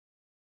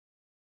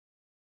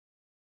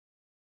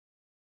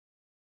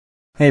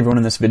Hey everyone,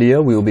 in this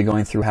video we will be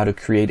going through how to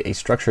create a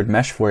structured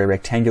mesh for a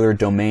rectangular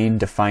domain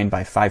defined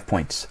by 5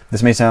 points.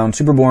 This may sound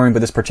super boring, but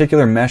this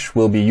particular mesh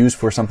will be used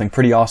for something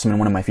pretty awesome in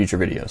one of my future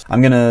videos.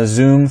 I'm going to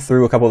zoom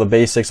through a couple of the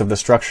basics of the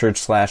structured /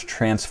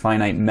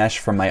 transfinite mesh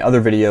from my other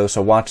video,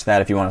 so watch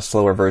that if you want a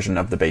slower version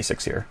of the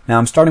basics here. Now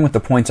I'm starting with the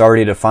points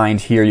already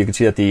defined here. You can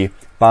see that the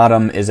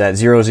bottom is at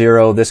 0,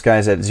 0, this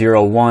guy's at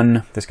 0,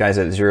 1, this guy's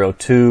at 0,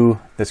 2,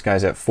 this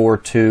guy's at 4,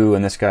 2,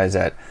 and this guy's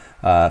at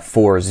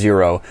 4,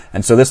 0.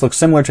 And so this looks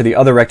similar to the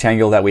other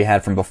rectangle that we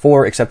had from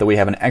before, except that we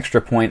have an extra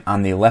point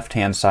on the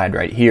left-hand side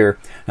right here.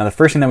 Now the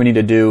first thing that we need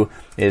to do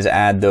is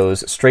add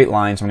those straight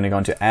lines. I'm going to go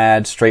into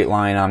Add Straight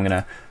Line. I'm going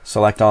to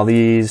select all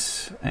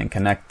these and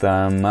connect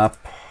them up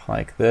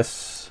like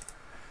this.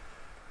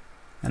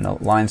 And the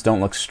lines don't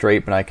look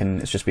straight, but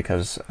it's just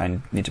because I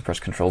need to press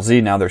Ctrl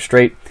Z. Now they're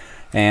straight.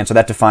 And so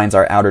that defines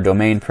our outer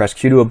domain. Press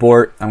Q to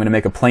abort. I'm going to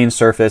make a plane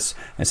surface.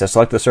 It says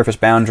select the surface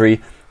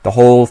boundary. The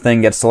whole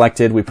thing gets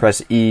selected. We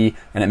press E,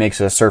 and it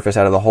makes a surface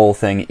out of the whole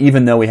thing.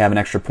 Even though we have an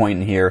extra point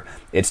in here,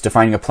 it's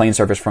defining a plane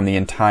surface from the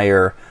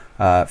entire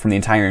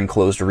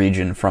enclosed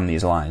region from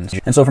these lines.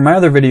 And so for my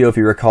other video, if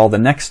you recall, the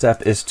next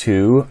step is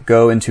to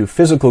go into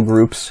physical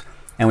groups,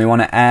 and we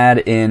want to add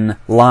in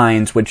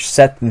lines which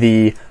set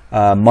the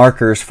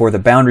markers for the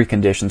boundary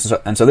conditions.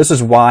 And so this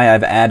is why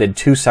I've added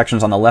 2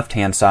 sections on the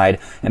left-hand side.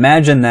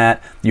 Imagine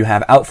that you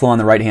have outflow on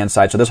the right-hand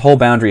side, so this whole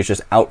boundary is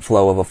just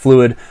outflow of a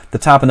fluid. The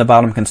top and the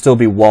bottom can still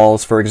be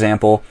walls, for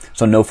example,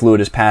 so no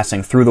fluid is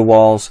passing through the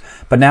walls.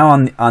 But now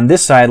on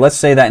this side, let's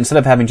say that instead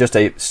of having just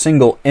a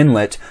single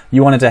inlet,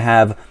 you wanted to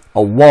have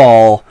a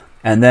wall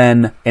and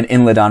then an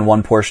inlet on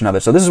one portion of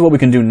it. So this is what we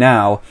can do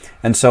now.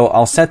 And so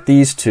I'll set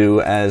these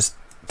two as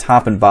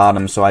top and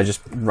bottom, so I'll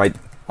just write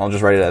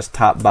it as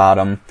top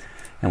bottom,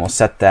 and we'll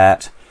set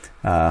that.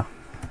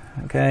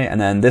 Okay,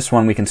 and then this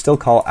one we can still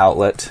call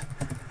outlet,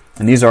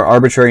 and these are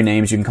arbitrary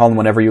names. You can call them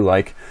whatever you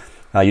like.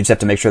 You just have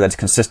to make sure that's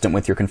consistent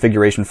with your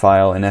configuration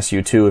file in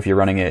SU2 if you're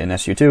running it in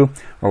SU2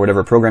 or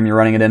whatever program you're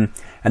running it in.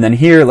 And then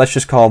here, let's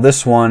just call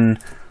this one,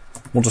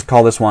 we'll just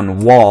call this one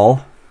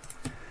wall,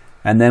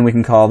 and then we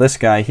can call this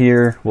guy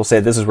here, we'll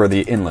say this is where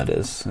the inlet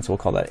is, and so we'll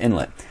call that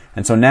inlet.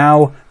 And so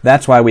now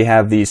that's why we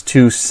have these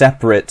 2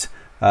 separate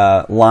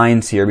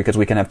lines here, because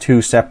we can have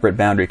 2 separate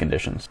boundary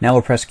conditions. Now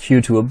we'll press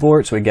Q to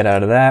abort so we get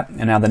out of that.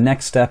 And now the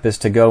next step is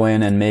to go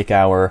in and make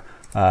our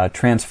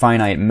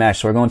transfinite mesh.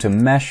 So we're going to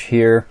mesh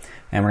here,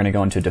 and we're going to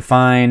go into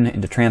define,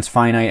 into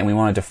transfinite, and we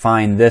want to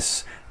define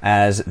this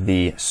as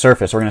the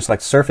surface. We're going to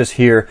select surface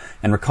here,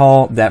 and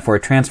recall that for a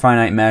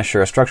transfinite mesh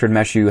or a structured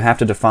mesh, you have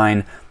to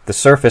define the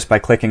surface by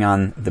clicking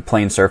on the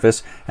plane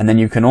surface, and then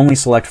you can only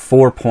select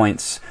 4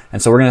 points.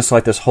 And so we're going to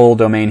select this whole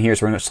domain here.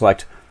 So we're going to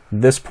select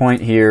this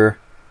point here,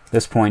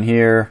 this point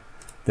here,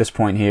 this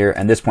point here,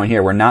 and this point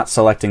here. We're not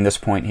selecting this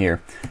point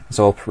here.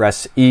 So we'll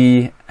press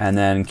E and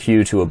then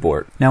Q to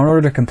abort. Now in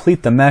order to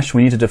complete the mesh,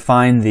 we need to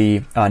define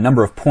the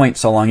number of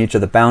points along each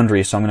of the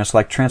boundaries. So I'm going to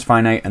select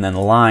transfinite and then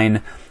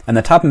line. And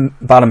the top and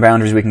bottom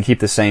boundaries we can keep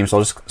the same. So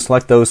I'll just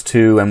select those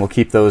 2, and we'll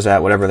keep those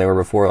at whatever they were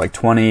before, like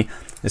 20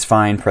 is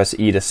fine. Press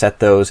E to set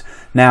those.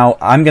 Now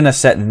I'm going to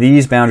set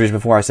these boundaries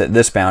before I set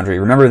this boundary.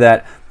 Remember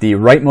that the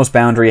rightmost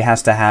boundary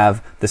has to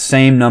have the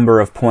same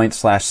number of points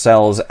 /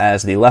 cells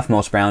as the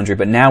leftmost boundary,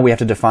 but now we have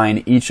to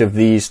define each of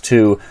these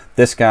 2,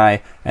 this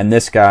guy and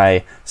this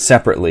guy,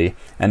 separately.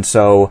 And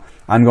so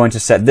I'm going to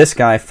set this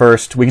guy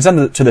first. We can set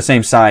them to the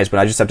same size, but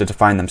I just have to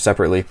define them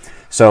separately.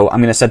 So I'm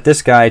going to set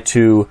this guy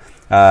to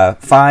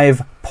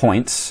 5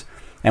 points.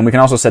 And we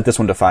can also set this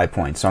one to 5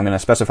 points. So I'm going to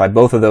specify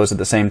both of those at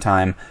the same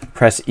time.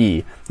 Press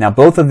E. Now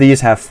both of these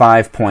have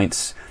 5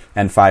 points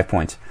and 5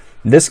 points.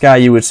 This guy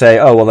you would say,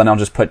 oh, well then I'll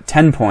just put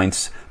 10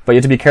 points. But you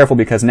have to be careful,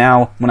 because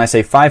now when I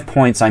say 5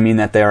 points, I mean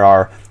that there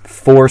are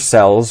 4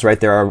 cells, right?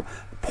 There are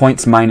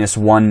points minus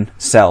 1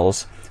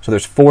 cells. So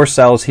there's 4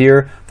 cells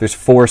here, there's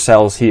 4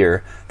 cells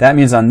here. That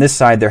means on this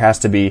side there has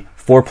to be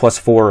 4 plus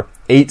 4,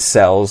 8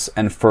 cells.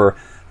 And for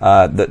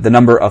the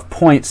number of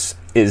points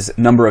is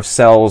number of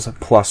cells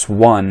plus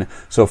 1.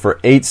 So for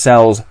 8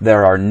 cells,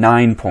 there are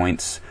 9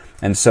 points.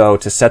 And so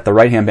to set the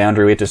right-hand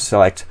boundary, we have to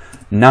select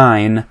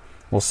 9.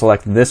 We'll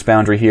select this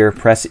boundary here,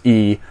 press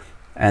E,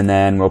 and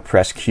then we'll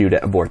press Q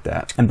to abort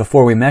that. And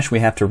before we mesh, we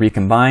have to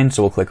recombine.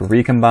 So we'll click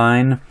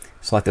Recombine,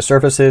 select the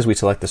surfaces, we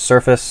select the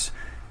surface,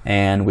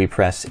 and we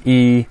press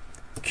E,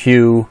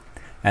 Q,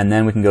 and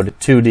then we can go to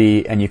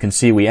 2D, and you can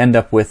see we end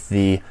up with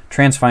the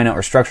transfinite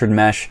or structured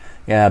mesh.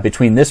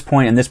 Between this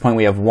point and this point,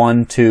 we have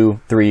 1, 2,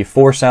 3,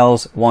 4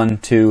 cells, 1,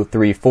 2,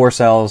 3, 4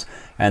 cells,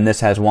 and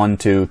this has 1,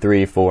 2,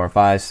 3, 4,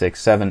 5,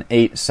 6, 7,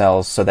 8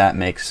 cells, so that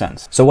makes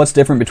sense. So what's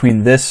different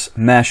between this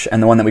mesh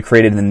and the one that we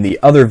created in the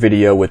other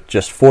video with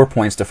just 4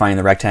 points defining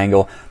the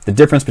rectangle? The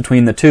difference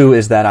between the 2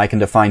 is that I can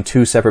define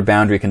 2 separate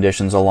boundary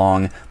conditions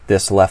along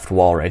this left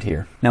wall right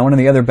here. Now one of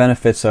the other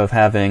benefits of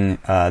having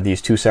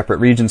these 2 separate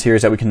regions here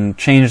is that we can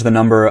change the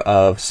number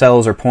of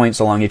cells or points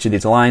along each of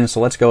these lines.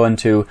 So let's go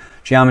into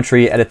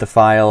geometry, edit the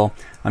file.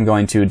 I'm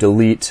going to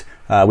delete,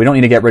 we don't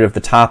need to get rid of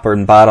the top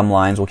and bottom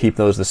lines, we'll keep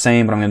those the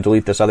same, but I'm going to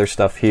delete this other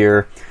stuff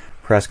here.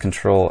 press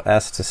Control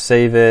S to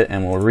save it,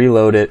 and we'll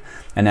reload it.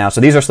 And now,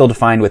 so these are still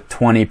defined with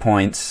 20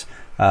 points,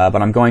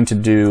 but I'm going to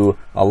do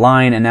a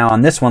line, and now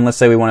on this one, let's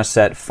say we want to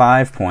set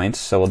 5 points,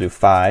 so we'll do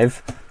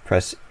 5,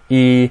 press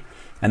E,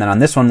 and then on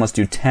this one, let's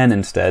do 10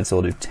 instead, so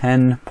we'll do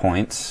 10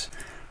 points,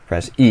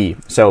 press E.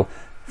 So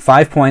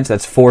 5 points,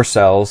 that's 4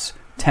 cells,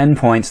 10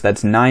 points,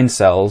 that's 9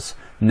 cells,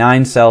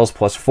 9 cells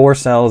plus 4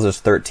 cells is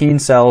 13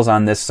 cells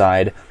on this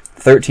side,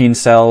 13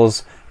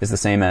 cells is the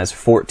same as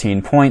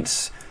 14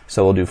 points,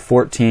 so we'll do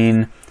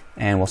 14,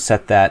 and we'll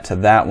set that to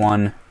that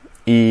one,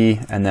 E,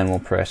 and then we'll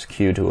press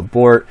Q to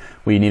abort.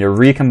 We need to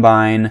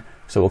recombine,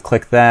 so we'll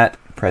click that,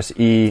 press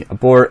E,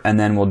 abort, and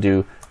then we'll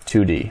do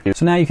 2D.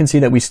 So now you can see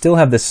that we still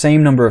have the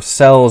same number of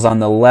cells on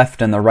the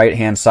left and the right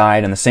hand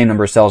side and the same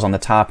number of cells on the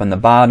top and the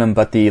bottom,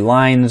 but the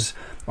lines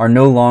are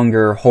no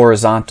longer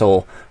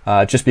horizontal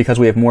just because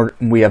we have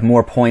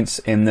more points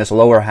in this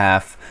lower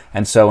half,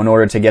 and so in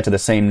order to get to the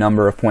same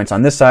number of points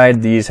on this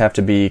side, these have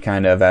to be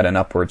kind of at an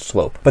upward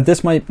slope. But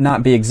this might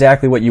not be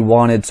exactly what you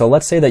wanted, so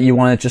let's say that you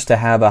wanted just to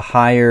have a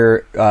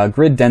higher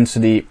grid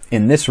density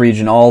in this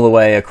region all the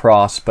way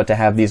across, but to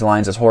have these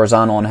lines as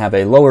horizontal and have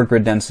a lower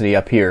grid density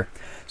up here.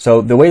 So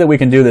the way that we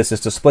can do this is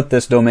to split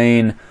this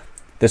domain,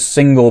 this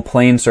single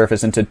plane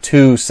surface, into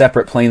 2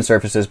 separate plane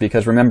surfaces,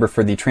 because remember,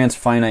 for the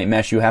transfinite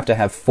mesh you have to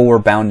have 4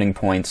 bounding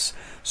points.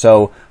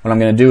 So what I'm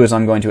going to do is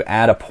I'm going to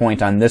add a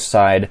point on this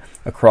side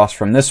across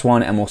from this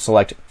one, and we'll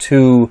select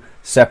 2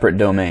 separate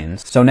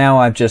domains. So now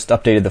I've just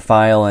updated the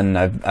file, and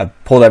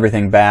I've pulled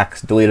everything back,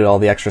 deleted all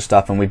the extra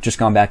stuff, and we've just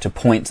gone back to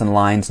points and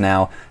lines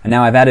now. And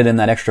now I've added in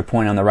that extra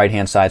point on the right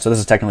hand side, so this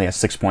is technically a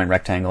 6-point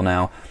rectangle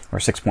now, or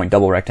 6-point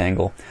double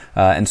rectangle.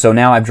 And so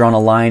now I've drawn a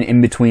line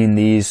in between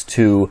these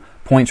 2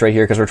 points right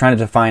here, because we're trying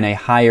to define a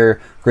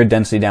higher grid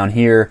density down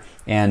here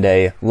and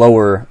a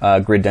lower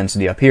grid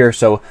density up here.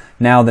 So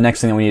now the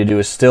next thing that we need to do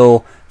is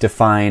still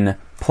define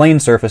plane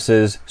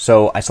surfaces.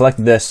 So I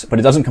select this, but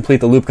it doesn't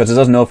complete the loop because it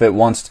doesn't know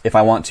if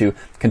I want to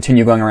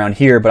continue going around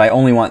here, but I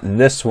only want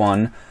this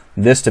one,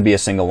 this to be a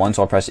single one,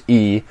 so I'll press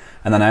E,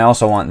 and then I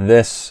also want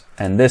this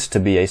and this to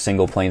be a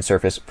single plane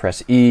surface,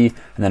 press E,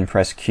 and then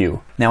press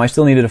Q. Now I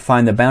still need to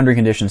define the boundary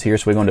conditions here,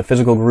 so we go into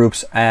physical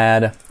groups,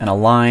 add, and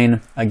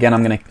align. Again,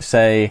 I'm going to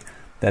say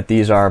that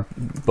these are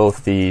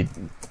both the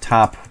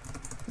top,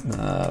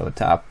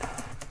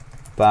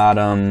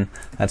 bottom,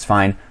 that's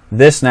fine.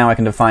 This, now I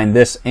can define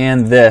this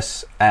and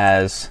this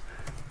as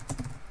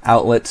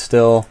outlet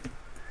still.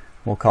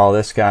 We'll call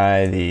this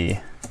guy the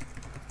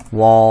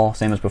wall,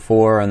 same as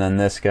before, and then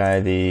this guy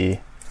the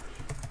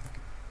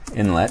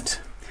inlet.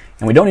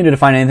 And we don't need to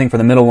define anything for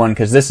the middle one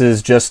because this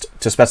is just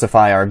to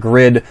specify our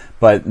grid,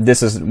 but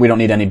we don't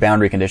need any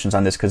boundary conditions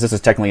on this because this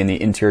is technically in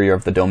the interior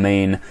of the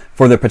domain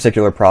for the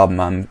particular problem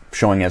I'm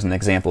showing as an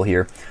example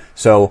here.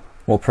 So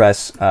we'll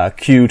press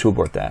Q to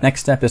abort that.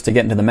 Next step is to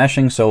get into the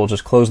meshing, so we'll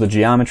just close the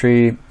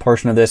geometry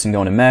portion of this and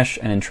go into mesh,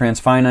 and in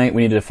Transfinite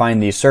we need to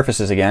define these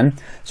surfaces again.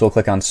 So we'll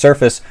click on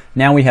surface.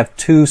 Now we have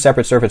 2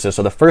 separate surfaces.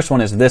 So the first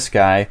one is this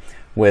guy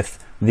with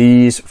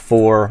these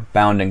 4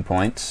 bounding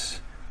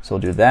points. So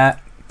we'll do that,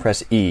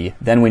 press E.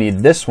 Then we need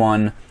this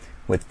one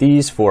with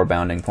these 4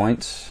 bounding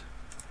points,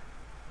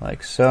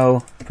 like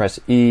so, press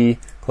E,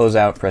 close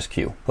out, press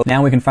Q.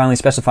 Now we can finally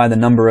specify the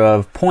number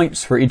of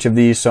points for each of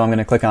these, so I'm going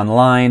to click on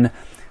line.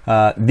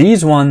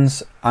 These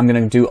ones I'm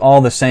going to do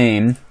all the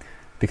same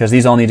because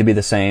these all need to be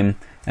the same,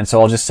 and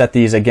so I'll just set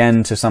these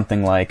again to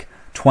something like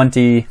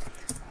 20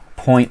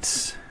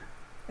 points,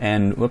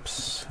 and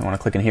whoops, I want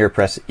to click in here,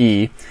 press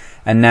E.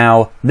 And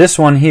now this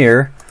one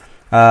here,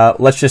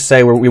 let's just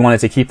say we wanted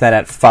to keep that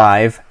at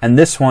 5, and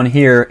this one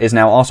here is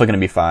now also going to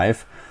be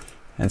 5,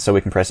 and so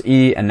we can press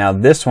E, and now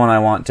this one I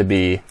want to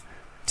be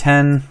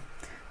 10,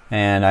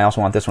 and I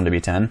also want this one to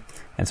be 10,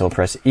 and so we'll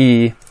press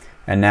E,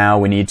 and now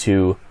we need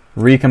to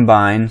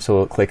recombine, so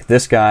we'll click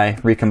this guy,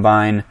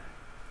 recombine,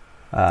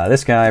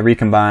 this guy,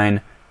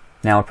 recombine,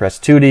 now we'll press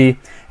 2D,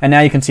 and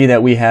now you can see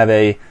that we have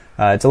a,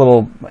 it's a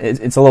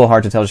little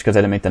hard to tell just because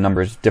I didn't make the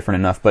numbers different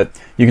enough, but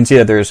you can see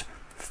that there's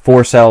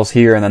 4 cells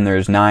here and then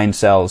there's 9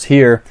 cells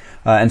here,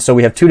 and so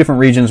we have 2 different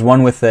regions,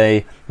 one with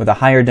a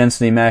higher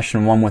density mesh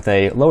and one with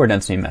a lower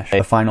density mesh.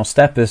 The final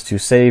step is to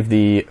save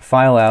the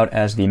file out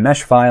as the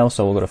mesh file,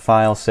 so we'll go to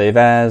File, Save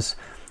As,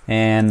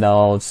 and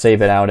I'll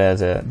save it out as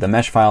the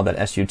mesh file that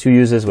SU2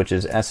 uses, which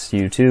is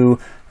SU2,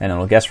 and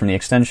it'll guess from the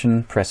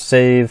extension, press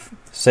Save,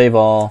 Save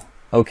All,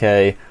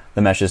 OK.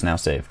 The mesh is now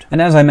saved.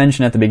 And as I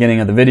mentioned at the beginning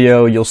of the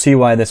video, you'll see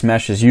why this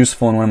mesh is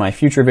useful in one of my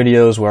future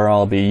videos where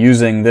I'll be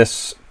using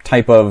this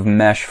type of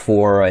mesh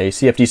for a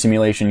CFD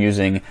simulation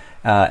using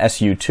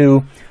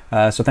SU2.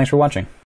 So thanks for watching.